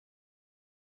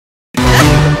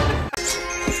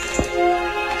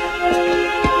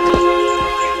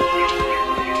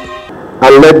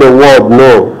and let the world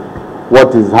know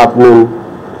what is happening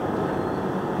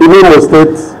in Imo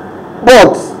State,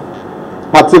 but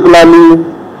particularly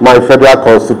my federal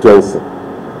constituency.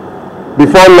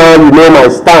 Before now, you know my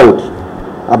stand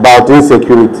about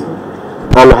insecurity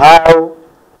and how,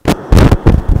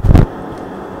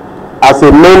 as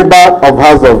a member of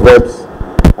House of Reps,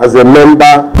 as a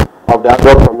member of the Ad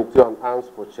hoc Committee on Arms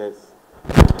Purchase,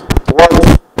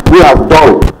 what we have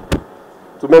done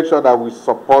to make sure that we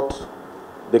support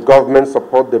the government,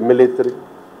 support the military,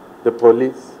 the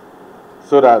police,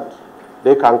 so that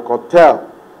they can curtail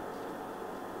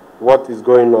what is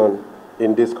going on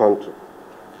in this country.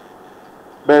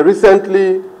 But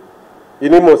recently,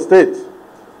 in Imo State,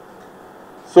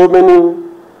 so many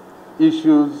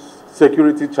issues,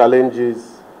 security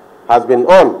challenges has been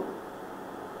on.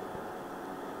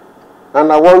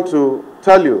 And I want to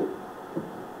tell you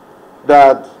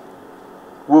that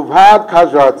we've had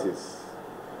casualties.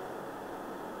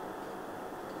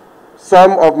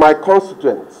 Some of my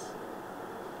constituents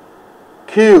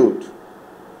killed,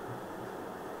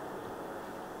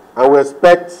 and we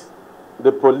expect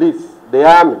the police, the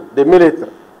army, the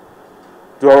military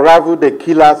to unravel the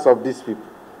killers of these people.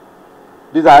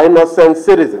 These are innocent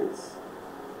citizens.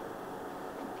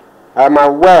 I am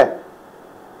aware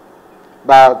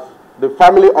that the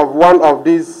family of one of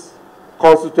these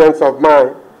constituents of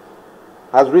mine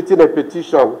has written a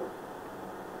petition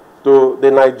to the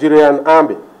Nigerian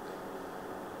army.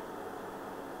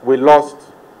 We lost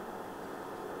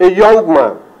a young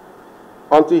man,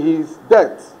 until his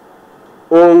death,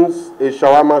 owns a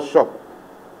shawarma shop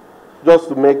just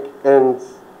to make ends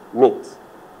meet.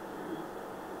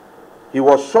 He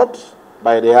was shot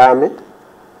by the army.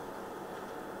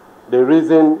 The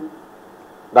reason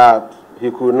that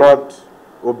he could not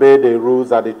obey the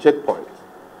rules at the checkpoint.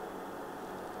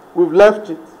 We've left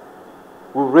it.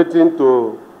 We've written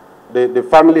to, the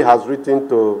family has written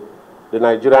to the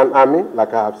Nigerian army,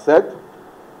 like I have said.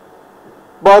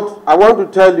 But I want to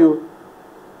tell you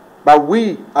that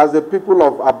we, as the people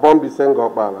of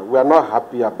Abombi-Sengobala, we are not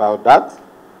happy about that.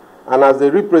 And as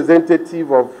a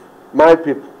representative of my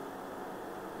people,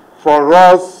 for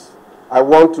us, I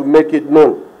want to make it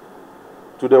known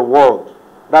to the world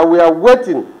that we are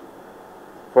waiting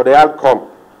for the outcome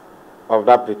of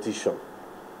that petition.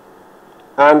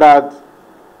 And that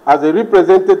as a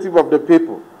representative of the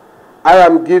people, I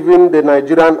am giving the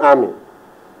Nigerian army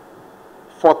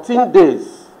 14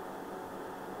 days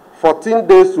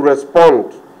to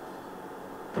respond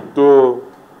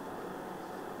to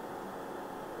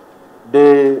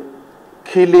the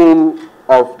killing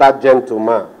of that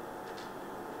gentleman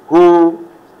who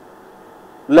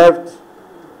left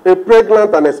a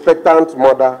pregnant and expectant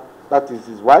mother, that is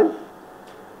his wife,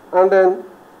 and then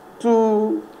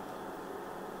 2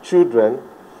 children.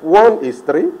 1 is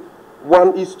 3,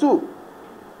 1 is 2.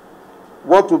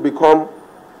 What will become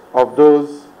of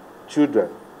those children,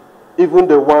 even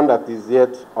the one that is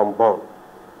yet unborn?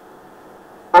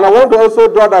 And I want to also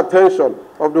draw the attention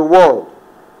of the world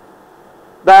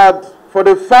that for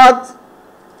the fact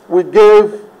we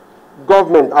gave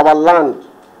government our land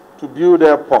to build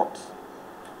airports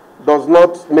does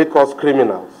not make us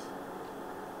criminals.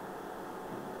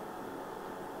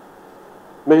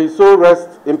 May his soul rest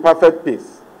in perfect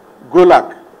peace.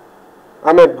 Gulak,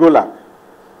 Ahmed Gulak,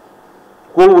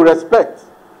 whom we respect,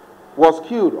 was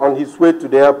killed on his way to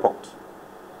the airport.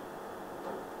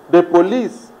 The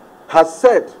police has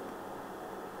said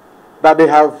that they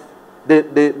have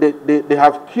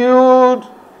killed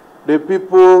the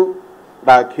people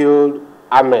that killed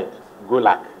Ahmed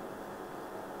Gulak.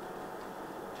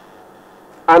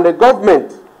 And the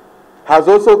government has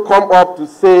also come up to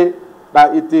say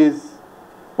that it is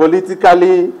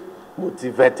politically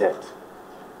motivated.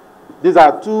 These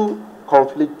are 2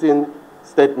 conflicting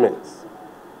statements.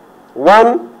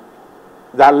 One,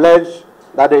 they allege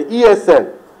that the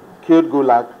ESN killed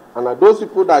Gulak, and that those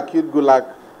people that killed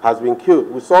Gulak has been killed.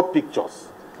 We saw pictures.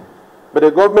 But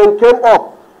the government came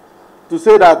up to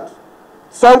say that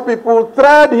some people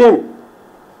threatened him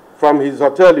from his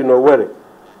hotel in Owerri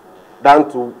down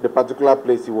to the particular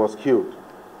place he was killed.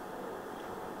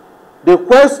 The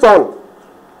question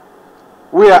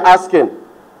we are asking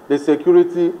the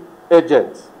security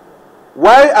agents,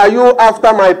 why are you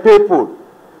after my people?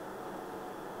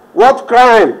 What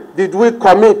crime did we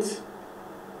commit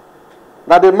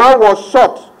that the man was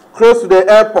shot close to the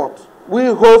airport? We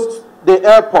host the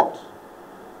airport.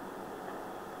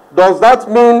 Does that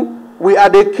mean we are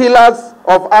the killers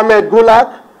of Ahmed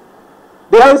Gulak?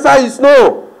 The answer is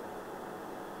no.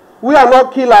 We are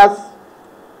not killers.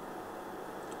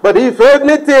 But if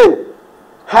anything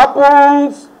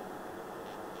happens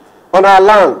on our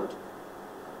land,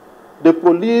 the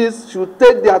police should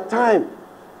take their time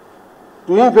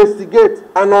to investigate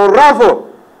and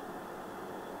unravel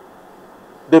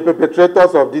the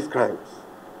perpetrators of these crimes.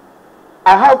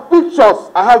 I have pictures,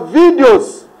 I have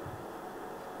videos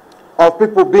of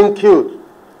people being killed.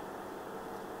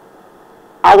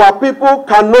 Our people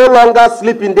can no longer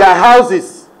sleep in their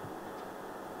houses.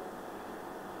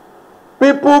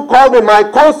 People call me, my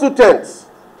consultants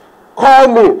call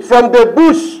me from the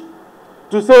bush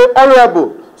to say,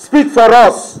 Honorable, speak for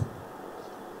us.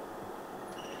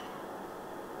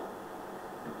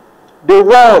 The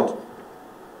world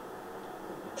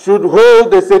should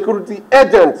hold the security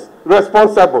agents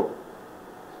responsible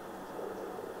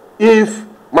if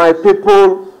my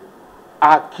people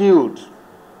are killed.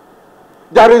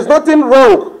 There is nothing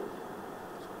wrong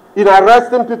in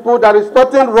arresting people. There is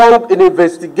nothing wrong in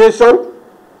investigation.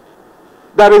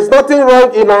 There is nothing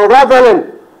wrong in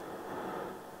unraveling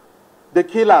the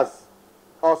killers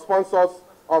or sponsors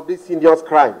of this heinous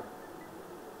crime.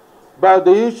 But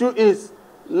the issue is,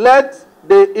 let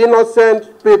the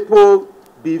innocent people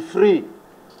be free.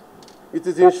 It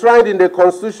is enshrined in the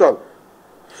Constitution,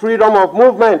 freedom of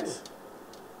movement.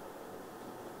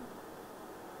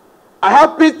 I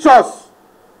have pictures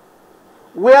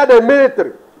where the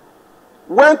military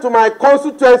went to my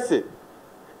constituency,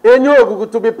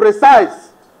 Enyogugu to be precise,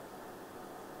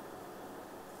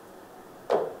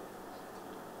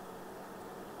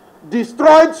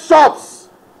 destroyed shops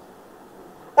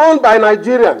owned by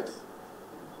Nigerians,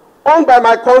 owned by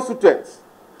my constituents,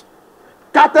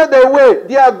 carted away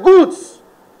their goods.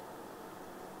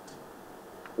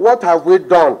 What have we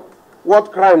done?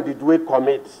 What crime did we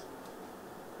commit?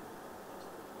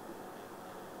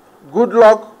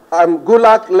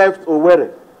 Gulak left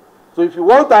Owerri. So if you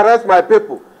want to arrest my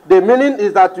people, the meaning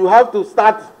is that you have to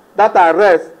start that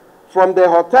arrest from the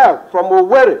hotel, from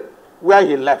Owerri, where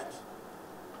he left.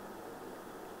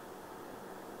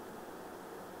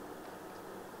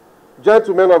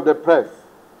 Gentlemen of the press,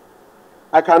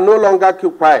 I can no longer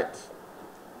keep quiet.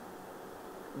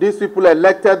 These people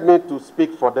elected me to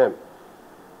speak for them.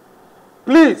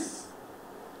 Please,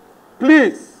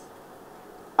 please,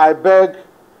 I beg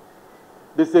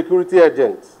the security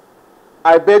agents,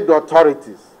 I beg the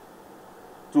authorities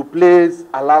to please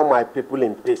allow my people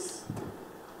in peace.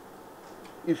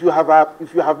 If you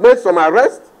have made some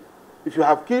arrests, if you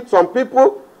have killed some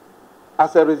people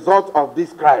as a result of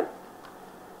this crime,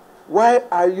 why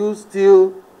are you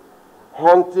still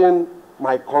haunting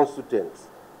my constituents?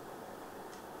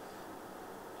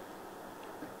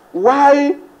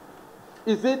 Why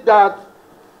is it that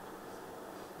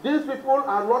these people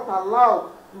are not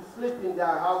allowed to sleep in their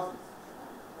houses?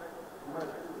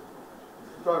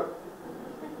 Sorry.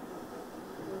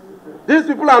 These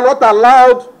people are not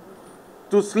allowed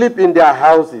to sleep in their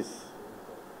houses.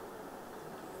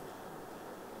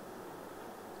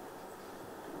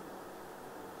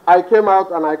 I came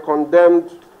out and I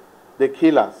condemned the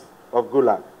killers of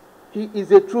Gulak. He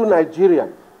is a true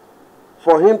Nigerian.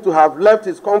 For him to have left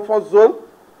his comfort zone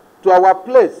to our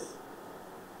place,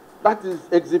 that is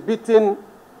exhibiting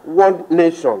one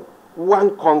nation,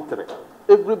 one country.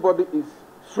 Everybody is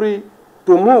free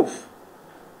to move.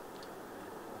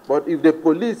 But if the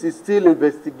police is still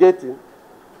investigating,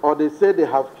 or they say they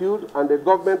have killed, and the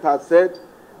government has said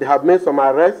they have made some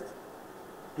arrests,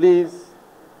 please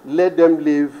let them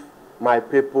leave my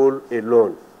people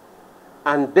alone.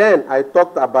 And then I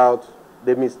talked about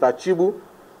the Mr. Chibu,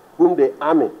 whom the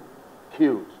army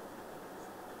killed.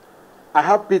 I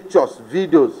have pictures,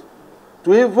 videos,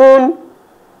 to even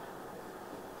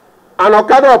an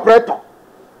Okada operator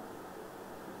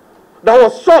that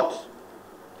was shot.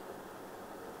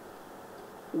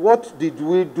 What did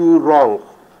we do wrong?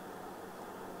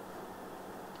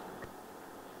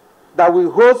 That we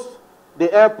host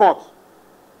the airport,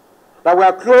 that we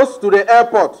are close to the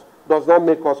airport, does not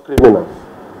make us criminals.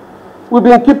 We've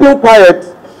been keeping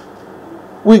quiet.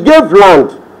 We gave land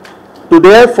to the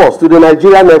Air Force, to the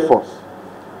Nigerian Air Force.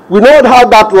 We know how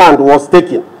that land was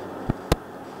taken.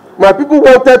 My people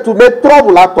wanted to make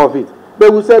trouble out of it,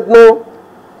 but we said, no,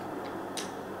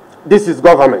 this is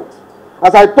government.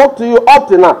 As I talk to you up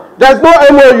to now, there's no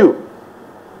MOU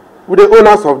with the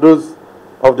owners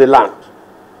of the land.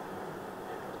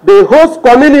 The host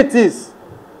communities,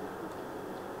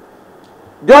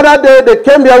 the other day they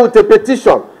came here with a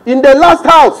petition. In the last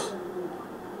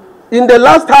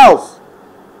house,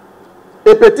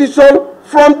 a petition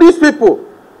from these people,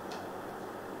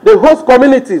 the host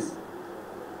communities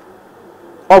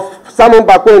of Simon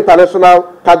Bako International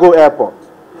Cargo Airport,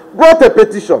 brought a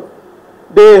petition.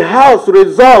 The House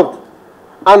resolved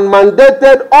and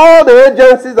mandated all the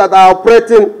agencies that are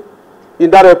operating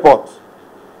in that airport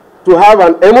to have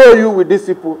an MOU with these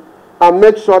people and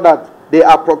make sure that they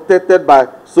are protected by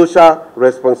social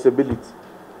responsibility.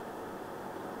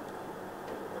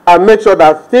 And make sure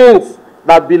that things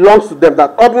that belongs to them,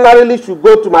 that ordinarily should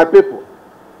go to my people,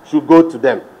 should go to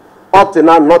them. Up to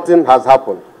now, nothing has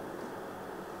happened.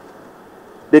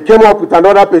 They came up with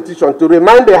another petition to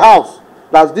remind the House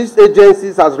that these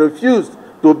agencies has refused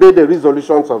to obey the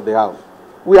resolutions of the House.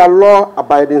 We are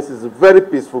law-abiding citizens, very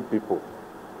peaceful people.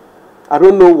 I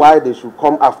don't know why they should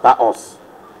come after us.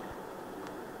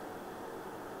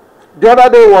 The other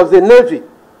day was the Navy.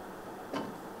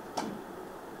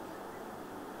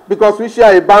 Because we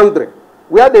share a boundary.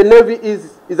 Where the Navy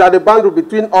is at the boundary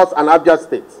between us and Abia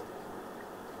State.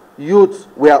 Youths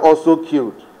were also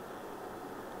killed.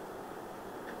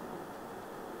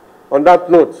 On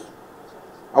that note,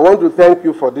 I want to thank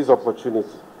you for this opportunity.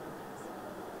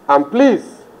 And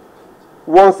please,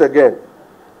 once again,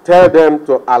 tell them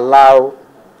to allow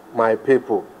my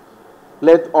people.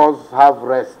 Let us have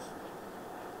rest.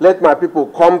 Let my people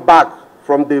come back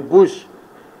from the bush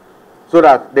so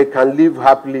that they can live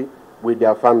happily with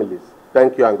their families.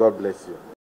 Thank you and God bless you.